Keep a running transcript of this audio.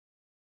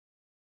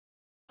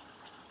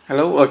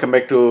Hello, welcome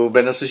back to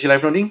BLENDERSUSHI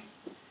Live Noting.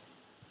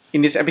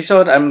 In this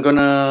episode, I'm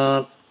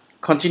gonna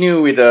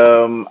continue with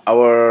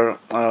our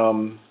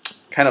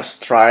kind of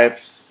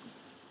stripes,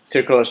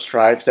 circular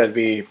stripes that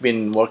we've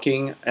been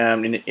working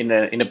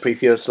in a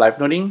previous live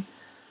noting.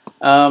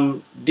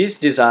 This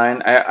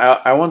design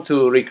I want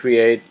to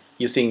recreate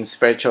using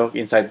spray chalk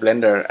inside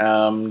Blender.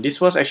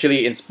 This was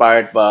actually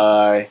inspired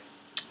by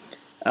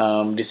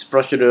this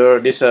procedure,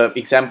 this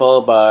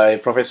example by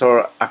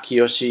Professor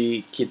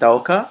Akiyoshi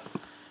Kitaoka.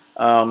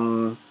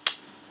 Um,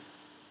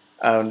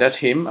 that's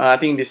him. I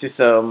think this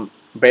is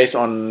based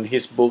on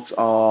his books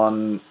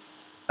on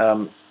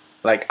um,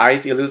 like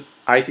ice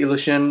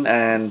illusion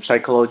and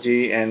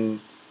psychology,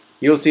 and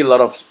you'll see a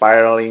lot of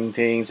spiraling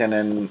things, and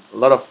then a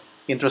lot of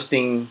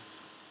interesting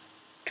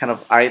kind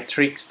of eye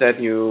tricks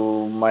that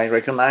you might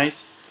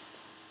recognize.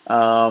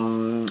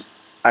 Um,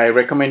 I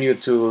recommend you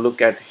to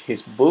look at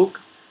his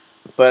book,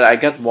 but I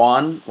got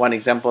one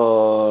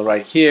example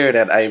right here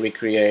that I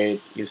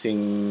recreate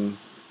using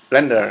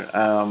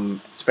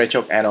Blender, spray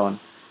chalk add-on.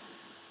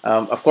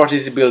 Of course,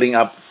 this is building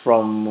up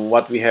from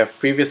what we have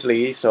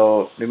previously.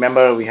 So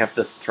remember, we have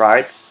the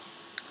stripes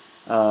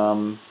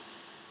um,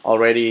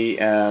 already,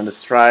 the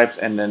stripes,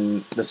 and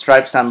then the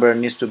stripes number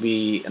needs to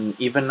be an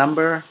even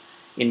number.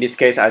 In this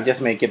case, I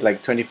just make it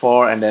like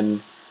 24, and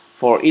then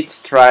for each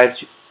stripe,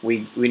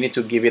 we need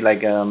to give it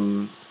like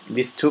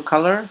this two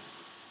color.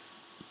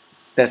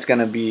 That's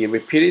gonna be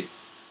repeated,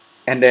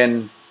 and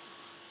then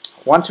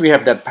once we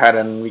have that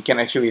pattern, we can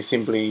actually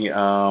simply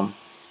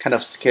kind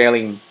of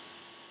scaling.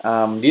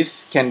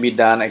 This can be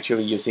done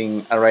actually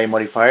using array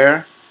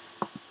modifier,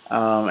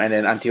 and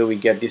then until we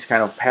get this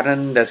kind of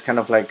pattern that's kind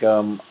of like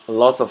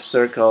lots of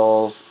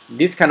circles.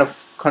 This kind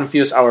of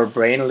confuse our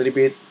brain a little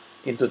bit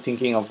into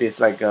thinking of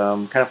this like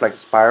kind of like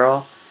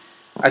spiral.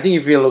 I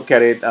think if you look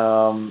at it,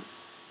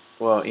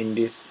 well, in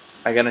this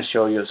I'm gonna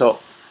show you. So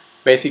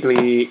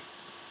basically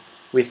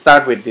we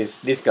start with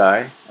this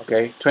guy,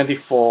 okay,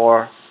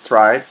 24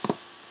 stripes,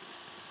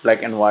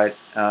 black and white,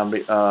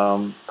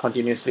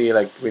 continuously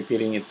like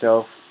repeating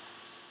itself.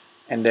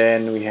 And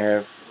then we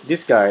have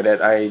this guy that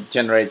I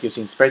generate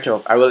using spray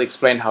chalk. I will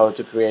explain how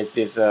to create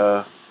this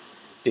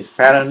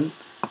pattern.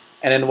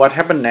 And then what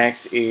happened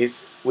next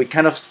is we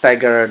kind of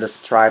stagger the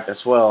stripe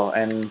as well.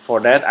 And for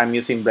that, I'm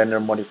using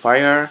Blender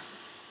modifier.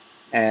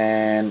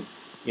 And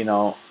you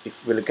know,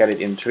 if we look at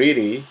it in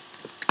 3D,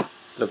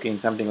 it's looking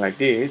something like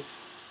this.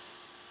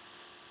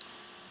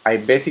 I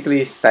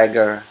basically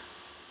stagger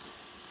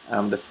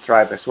the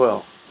stripe as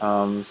well.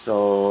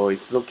 So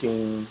it's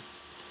looking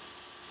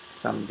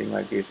something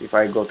like this. If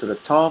I go to the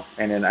top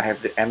and then I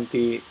have the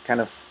empty,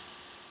 kind of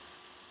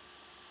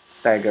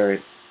stagger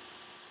it.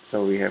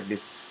 So we have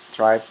these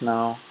stripes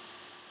now.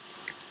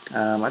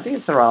 I think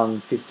it's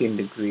around 15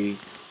 degree,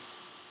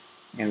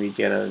 and we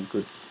get a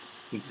good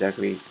exact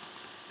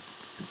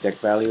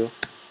value.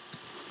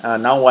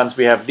 Now once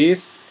we have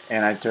this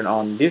and I turn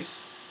on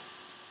this,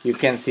 you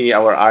can see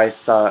our eyes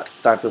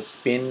start to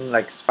spin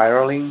like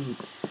spiraling.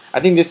 I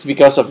think this is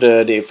because of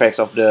the effects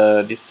of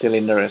this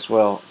cylinder as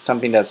well.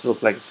 Something that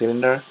looks like a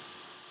cylinder,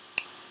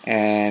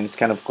 and it's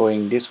kind of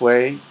going this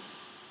way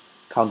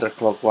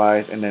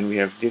counterclockwise, and then we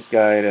have this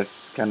guy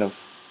that's kind of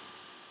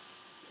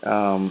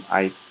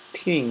I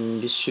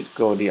think this should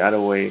go the other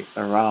way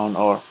around,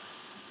 or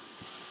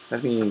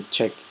let me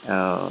check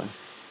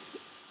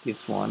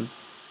this one.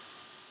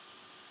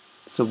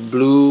 So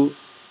blue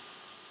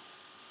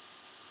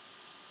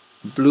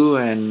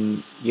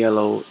and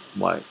yellow,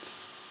 white.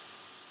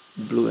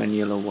 Blue and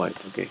yellow,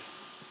 white. Okay,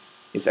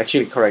 it's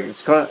actually correct.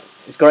 It's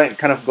going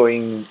kind of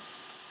going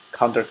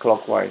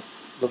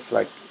counterclockwise. Looks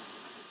like.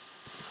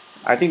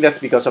 I think that's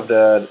because of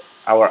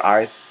our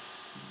eyes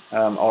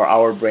or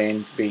our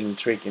brains being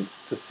tricked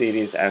to see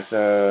this as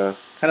a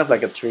kind of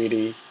like a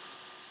 3D.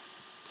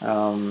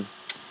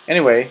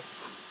 Anyway,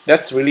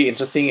 that's really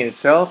interesting in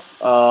itself.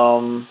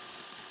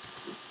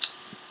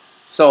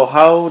 So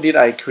how did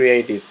I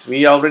create this?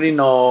 We already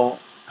know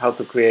how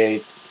to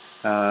create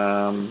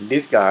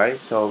this guy,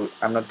 so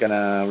I'm not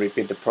gonna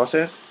repeat the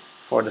process.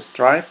 For the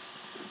stripes,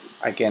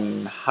 I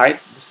can hide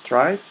the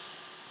stripes,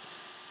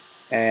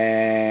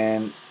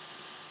 and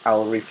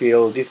I'll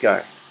reveal this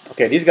guy.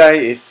 Okay, this guy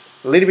is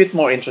a little bit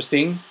more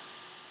interesting.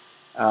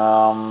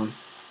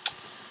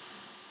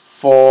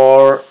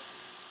 For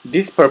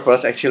this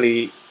purpose,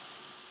 actually,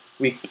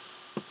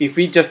 if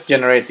we just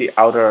generate the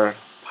outer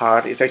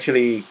part, it's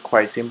actually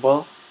quite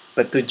simple.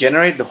 But to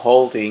generate the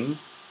whole thing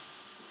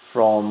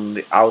from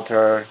the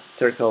outer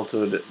circle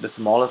to the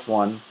smallest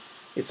one,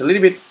 it's a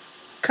little bit,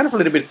 kind of a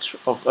little bit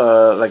of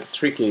like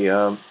tricky.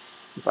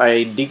 If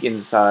I dig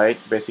inside,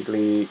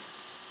 basically,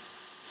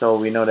 so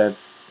we know that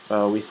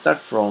we start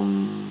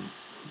from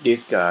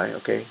this guy.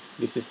 Okay,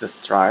 this is the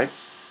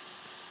stripes,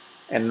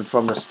 and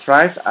from the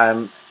stripes,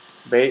 I'm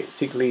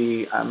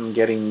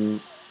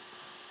getting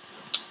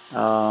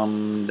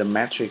the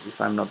matrix, if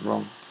I'm not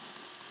wrong.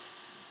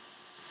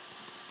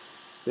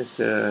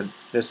 There's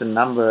a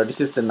number. This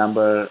is the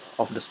number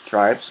of the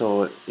stripe,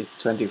 so it's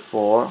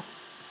 24.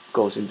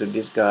 Goes into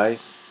these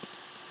guys,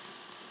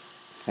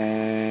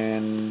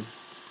 and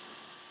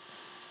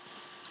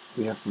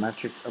we have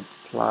matrix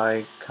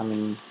apply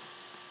coming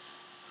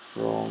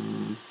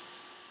from,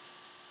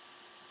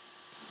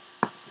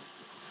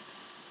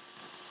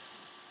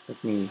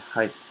 let me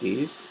hide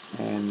this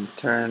and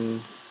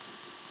turn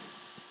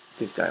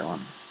this guy on.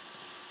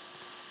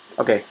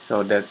 Okay,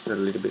 so that's a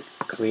little bit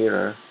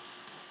clearer.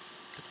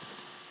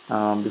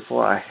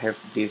 Before I have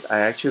this, I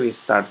actually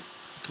start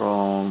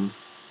from,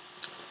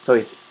 so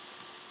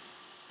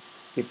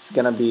it's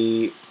gonna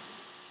be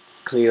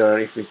clearer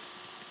if we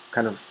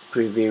kind of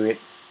preview it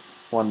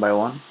one by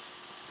one.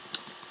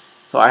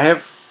 So I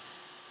have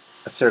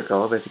a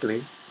circle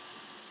basically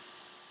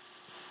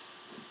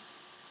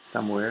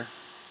somewhere.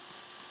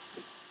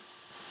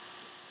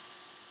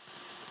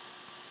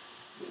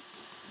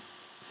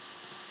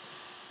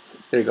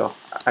 There you go.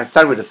 I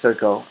start with a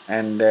circle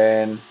and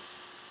then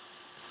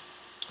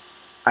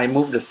I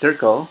move the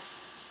circle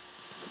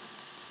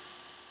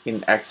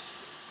in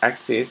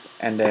x-axis,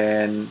 and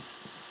then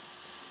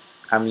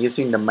I'm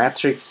using the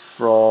matrix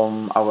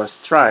from our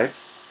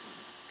stripes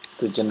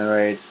to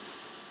generate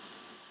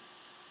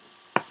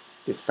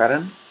this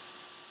pattern.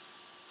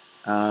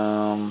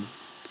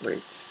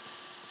 Wait.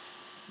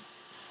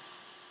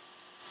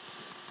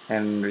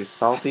 And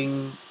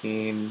resulting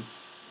in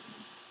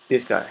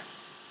this guy.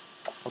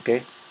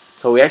 Okay,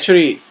 so we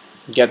actually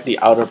get the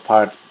outer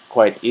part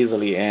quite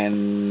easily,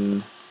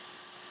 and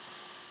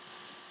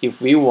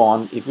if we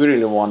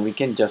really want, we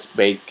can just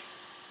bake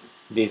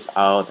this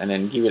out and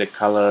then give it a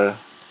color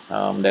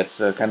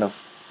that's kind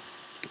of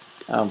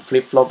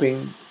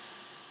flip-flopping,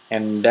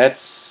 and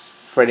that's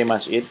pretty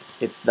much it.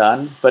 It's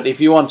done. But if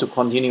you want to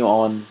continue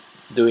on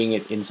doing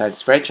it inside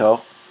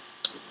SketchUp,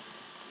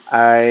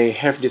 I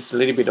have this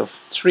little bit of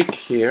trick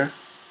here.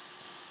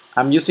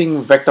 I'm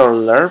using vector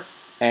lerp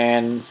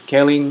and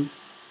scaling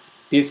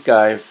this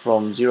guy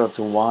from 0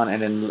 to 1,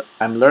 and then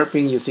I'm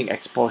lerping using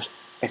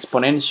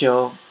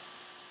exponential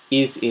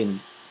ease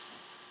in.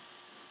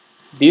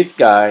 This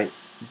guy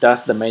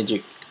does the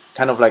magic,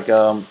 kind of like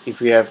if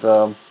we have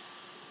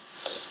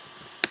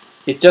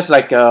it's just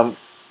like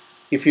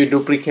if you're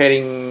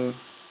duplicating,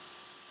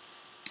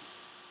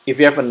 if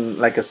you have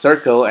like a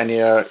circle and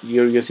you're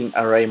using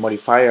array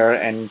modifier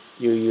and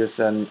you use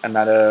an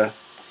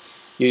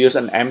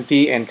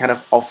empty and kind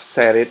of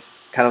offset it,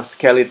 kind of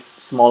scale it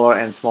smaller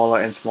and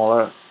smaller and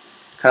smaller,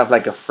 kind of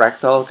like a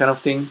fractal kind of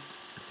thing.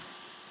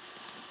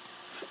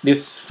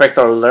 This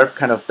vector lerp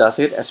kind of does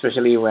it,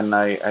 especially when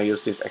I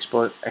use this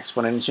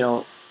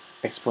exponential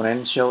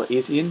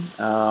ease in.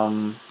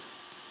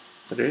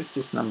 So there is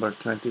this number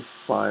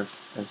 25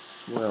 as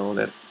well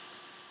that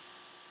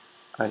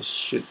I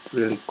should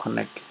really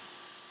connect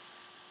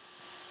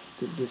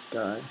to this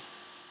guy.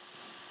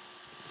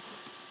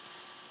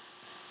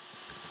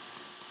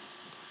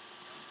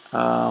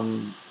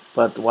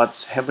 But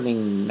what's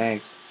happening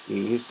next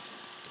is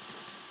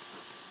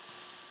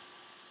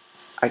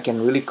I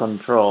can really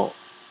control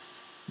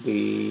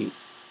the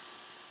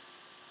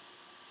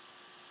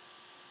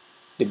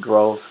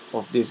growth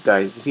of these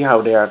guys. You see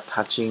how they are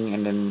touching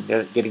and then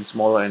they're getting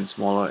smaller and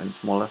smaller and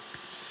smaller.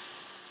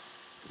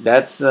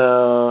 That's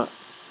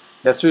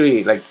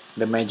really like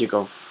the magic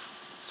of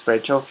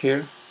SketchUp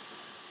here.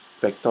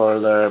 Vector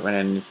lerp, and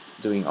then it's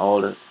doing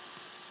all the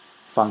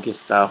funky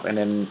stuff, and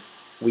then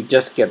we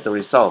just get the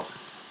result.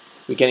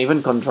 We can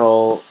even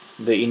control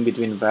the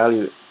in-between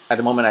value. At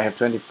the moment I have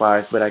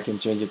 25, but I can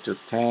change it to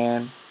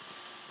 10.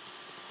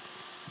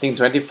 I think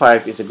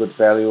 25 is a good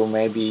value.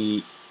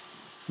 Maybe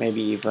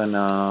even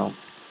I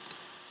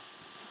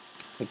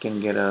can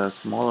get a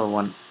smaller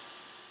one.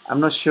 I'm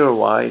not sure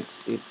why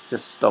it's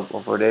just stopped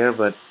over there,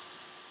 but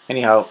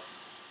anyhow,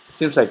 it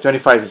seems like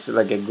 25 is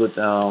like a good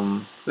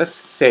let's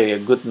say a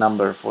good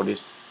number for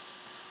this.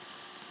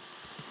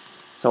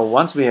 So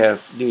once we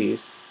have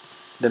this,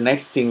 the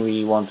next thing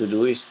we want to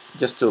do is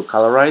just to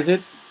colorize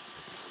it,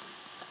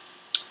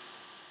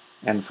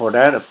 and for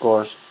that, of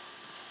course,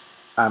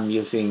 I'm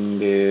using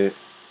the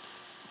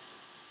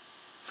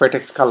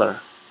vertex color,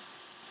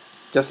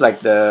 just like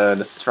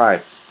the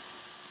stripes.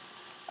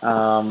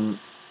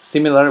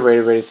 Similar,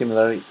 very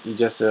similar. You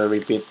just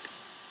repeat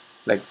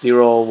like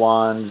 0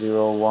 1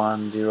 0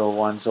 1 0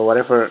 1, so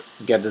whatever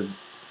get this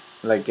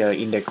like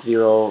index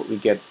 0, we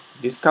get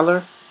this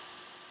color,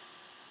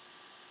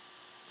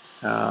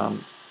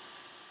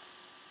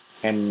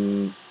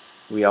 and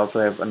we also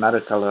have another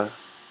color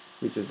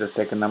which is the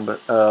second number.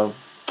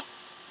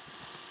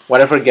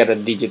 Whatever get a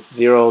digit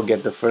 0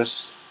 get the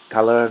first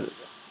color,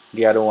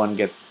 the other one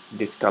get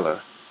this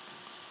color,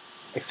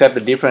 except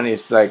the difference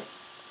is like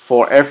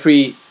for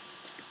every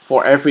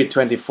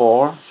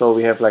 24, so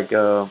we have like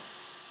a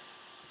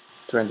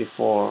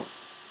 24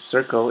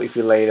 circle. If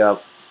you lay it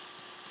up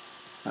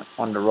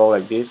on the row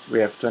like this, we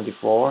have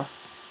 24.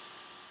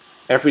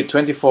 Every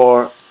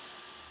 24,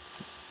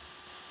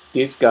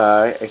 this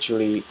guy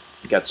actually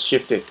gets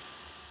shifted.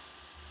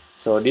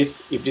 So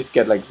this, if this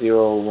get like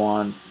 0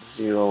 1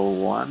 0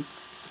 1,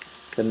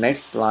 the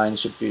next line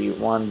should be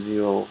 1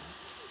 0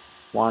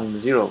 1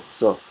 0.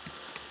 So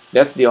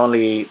that's the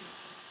only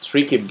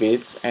tricky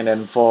bits. And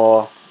then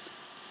for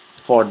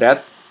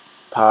that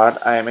part,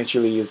 I am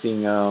actually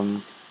using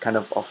kind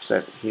of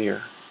offset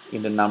here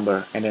in the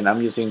number, and then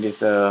I'm using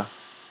this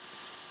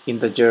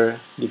integer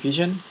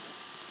division.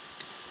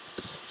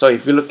 So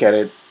if you look at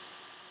it,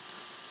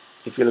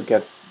 if you look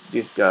at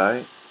this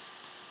guy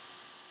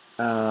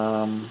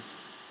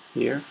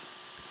here,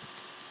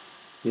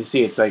 you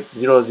see it's like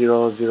 0,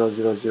 0, 0,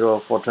 0, 0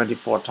 for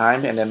 24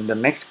 times, and then the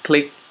next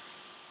click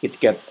it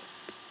get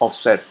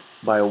offset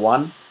by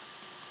 1.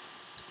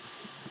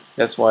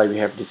 That's why we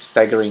have this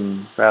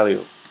staggering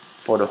value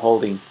for the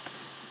holding.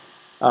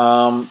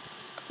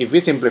 If we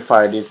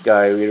simplify this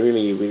guy,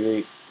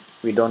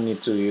 we don't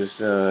need to use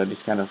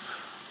this kind of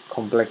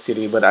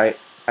complexity, but I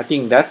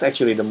think that's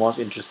actually the most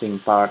interesting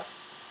part.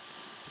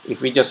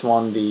 If we just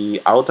want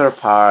the outer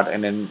part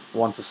and then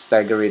want to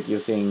stagger it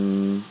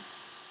using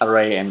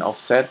array and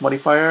offset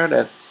modifier,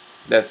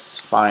 that's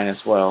fine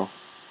as well.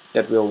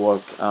 That will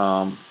work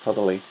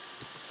totally.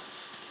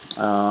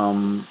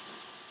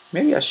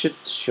 Maybe I should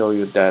show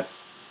you that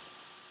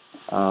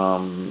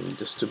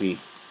just to be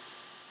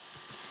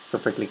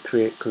perfectly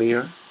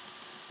clear.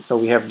 So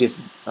we have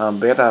this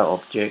beta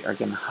object I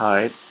can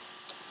hide,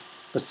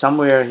 but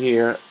somewhere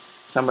here,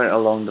 somewhere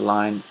along the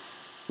line,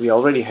 we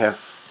already have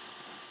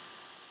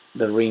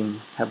the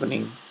ring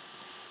happening.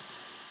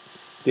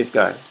 This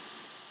guy.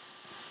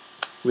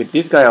 With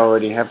this guy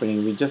already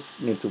happening, we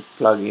just need to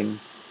plug in.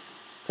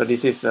 So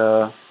this is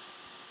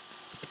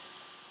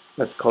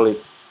let's call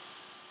it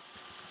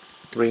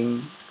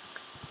ring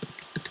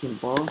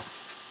simple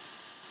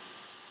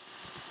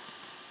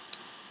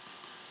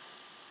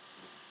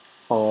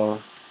or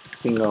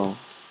single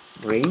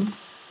ring.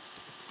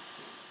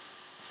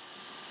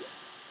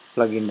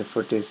 Plug in the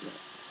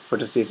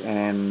vertices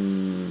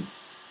and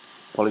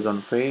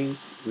polygon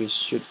face. We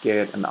should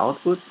get an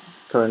output.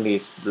 Currently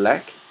it's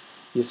black,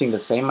 using the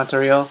same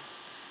material,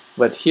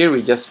 but here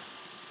we just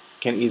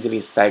can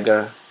easily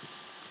stagger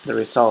the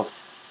result.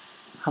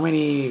 How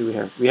many do we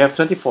have? We have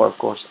 24, of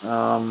course.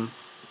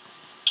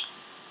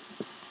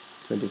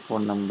 24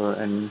 number,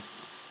 and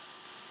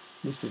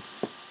this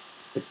is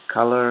the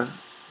color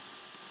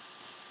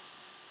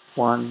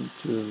 1,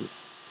 2,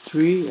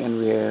 3,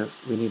 and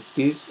we need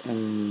this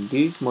and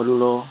this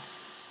modulo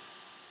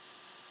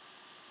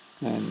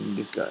and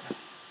this guy.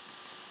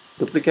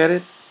 Duplicate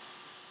it,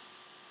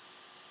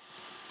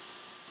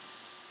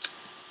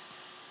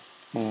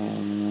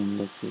 and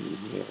let's see,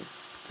 we have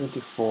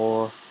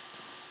 24.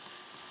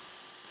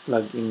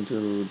 Plug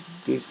into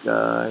this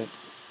guy.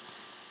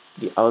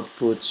 The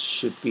output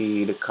should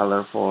be the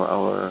color for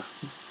our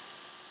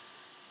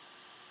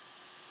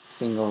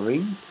single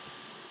ring.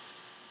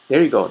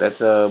 There you go.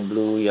 That's a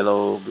blue,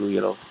 yellow, blue,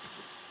 yellow.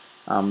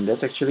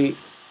 That's actually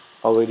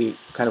already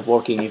kind of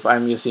working. If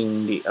I'm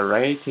using the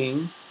array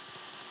thing,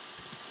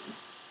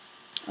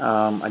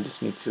 I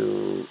just need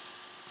to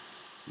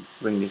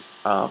bring this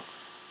up,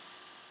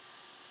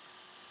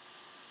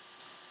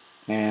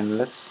 and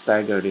let's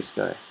stagger this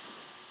guy.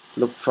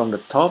 Look from the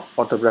top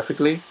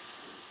orthographically,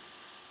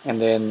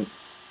 and then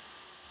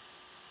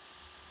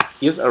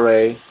use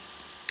array,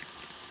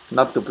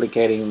 not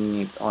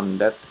duplicating it on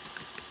that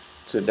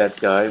to that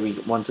guy. We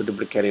want to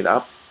duplicate it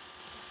up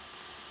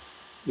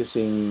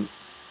using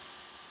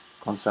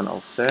constant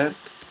offset,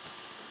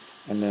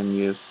 and then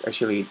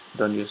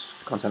don't use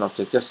constant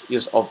offset, just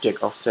use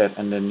object offset,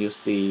 and then use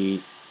the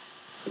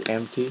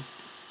empty.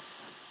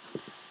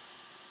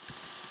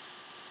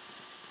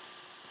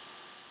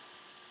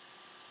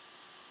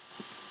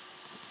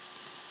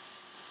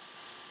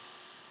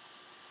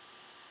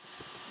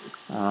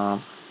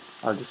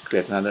 I'll just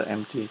create another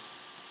empty.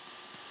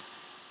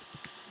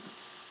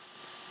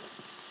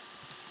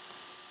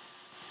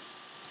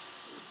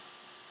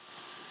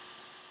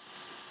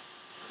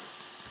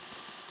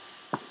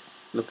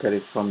 Look at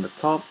it from the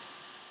top.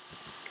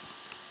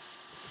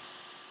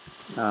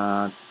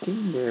 I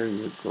think there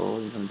you go.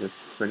 You know,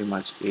 that's pretty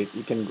much it.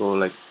 You can go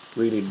like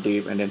really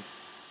deep, and then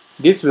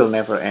this will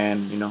never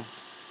end, you know,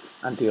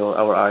 until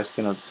our eyes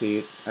cannot see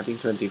it. I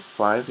think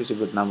 25 is a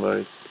good number.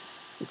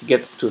 It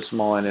gets too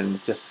small, and then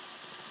it's just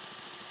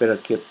better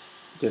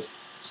just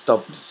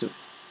stop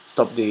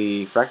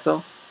the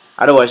fractal.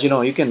 Otherwise, you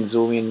know, you can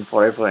zoom in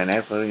forever and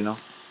ever, you know,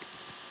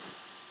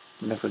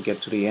 never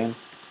get to the end.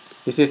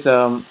 This is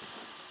kind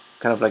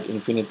of like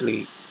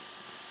infinitely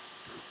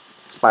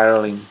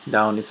spiraling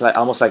down. It's like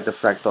almost like the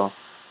fractal.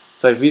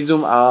 So if we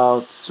zoom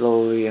out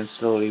slowly and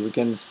slowly, we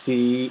can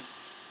see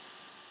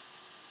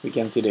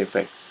the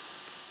effects.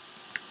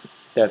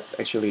 That's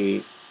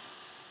actually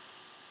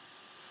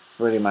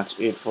pretty much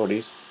it for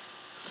this.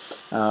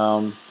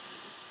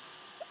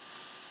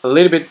 A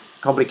little bit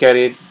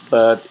complicated,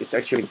 but it's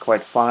actually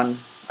quite fun.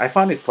 I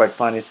found it quite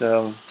fun. It's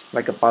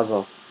like a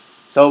puzzle.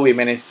 So we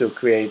managed to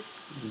create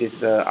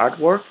this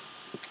artwork.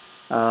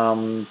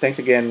 Thanks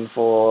again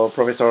for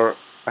Professor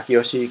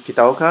Akiyoshi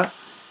Kitaoka.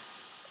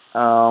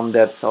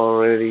 That's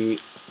already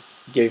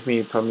gave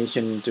me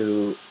permission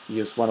to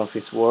use one of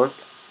his work.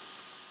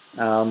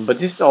 But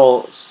this is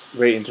all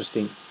very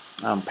interesting.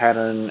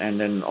 Pattern, and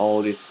then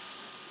all this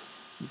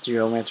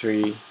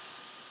geometry.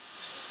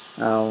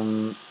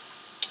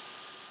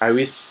 I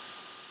wish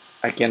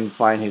I can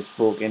find his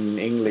book in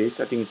English.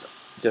 I think it's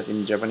just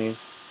in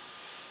Japanese.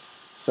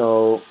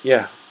 So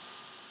yeah,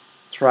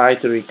 try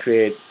to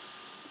recreate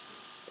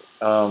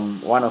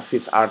one of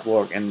his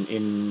artwork and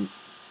in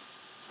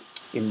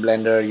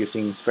Blender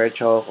using sphere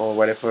chalk or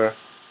whatever.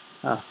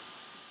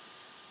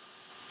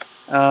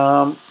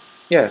 Uh,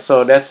 yeah,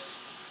 so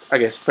that's, I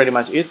guess, pretty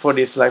much it for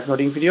this live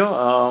noding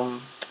video.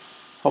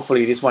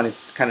 Hopefully this one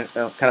is kind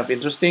of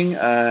interesting,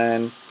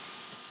 and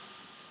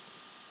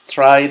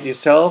try it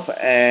yourself.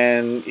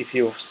 And if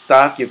you're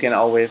stuck, you can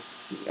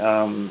always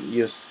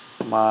use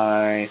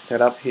my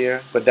setup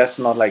here, but that's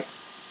not like,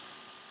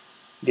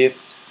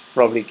 this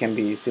probably can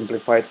be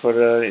simplified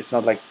further. It's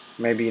not like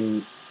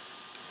maybe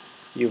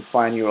you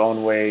find your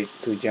own way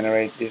to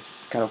generate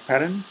this kind of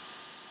pattern.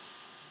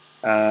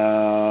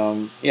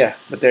 Yeah,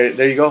 but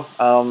there you go.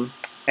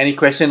 Any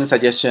questions,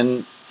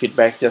 suggestion,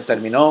 feedback, just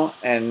let me know,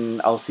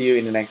 and I'll see you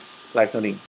in the next live noding.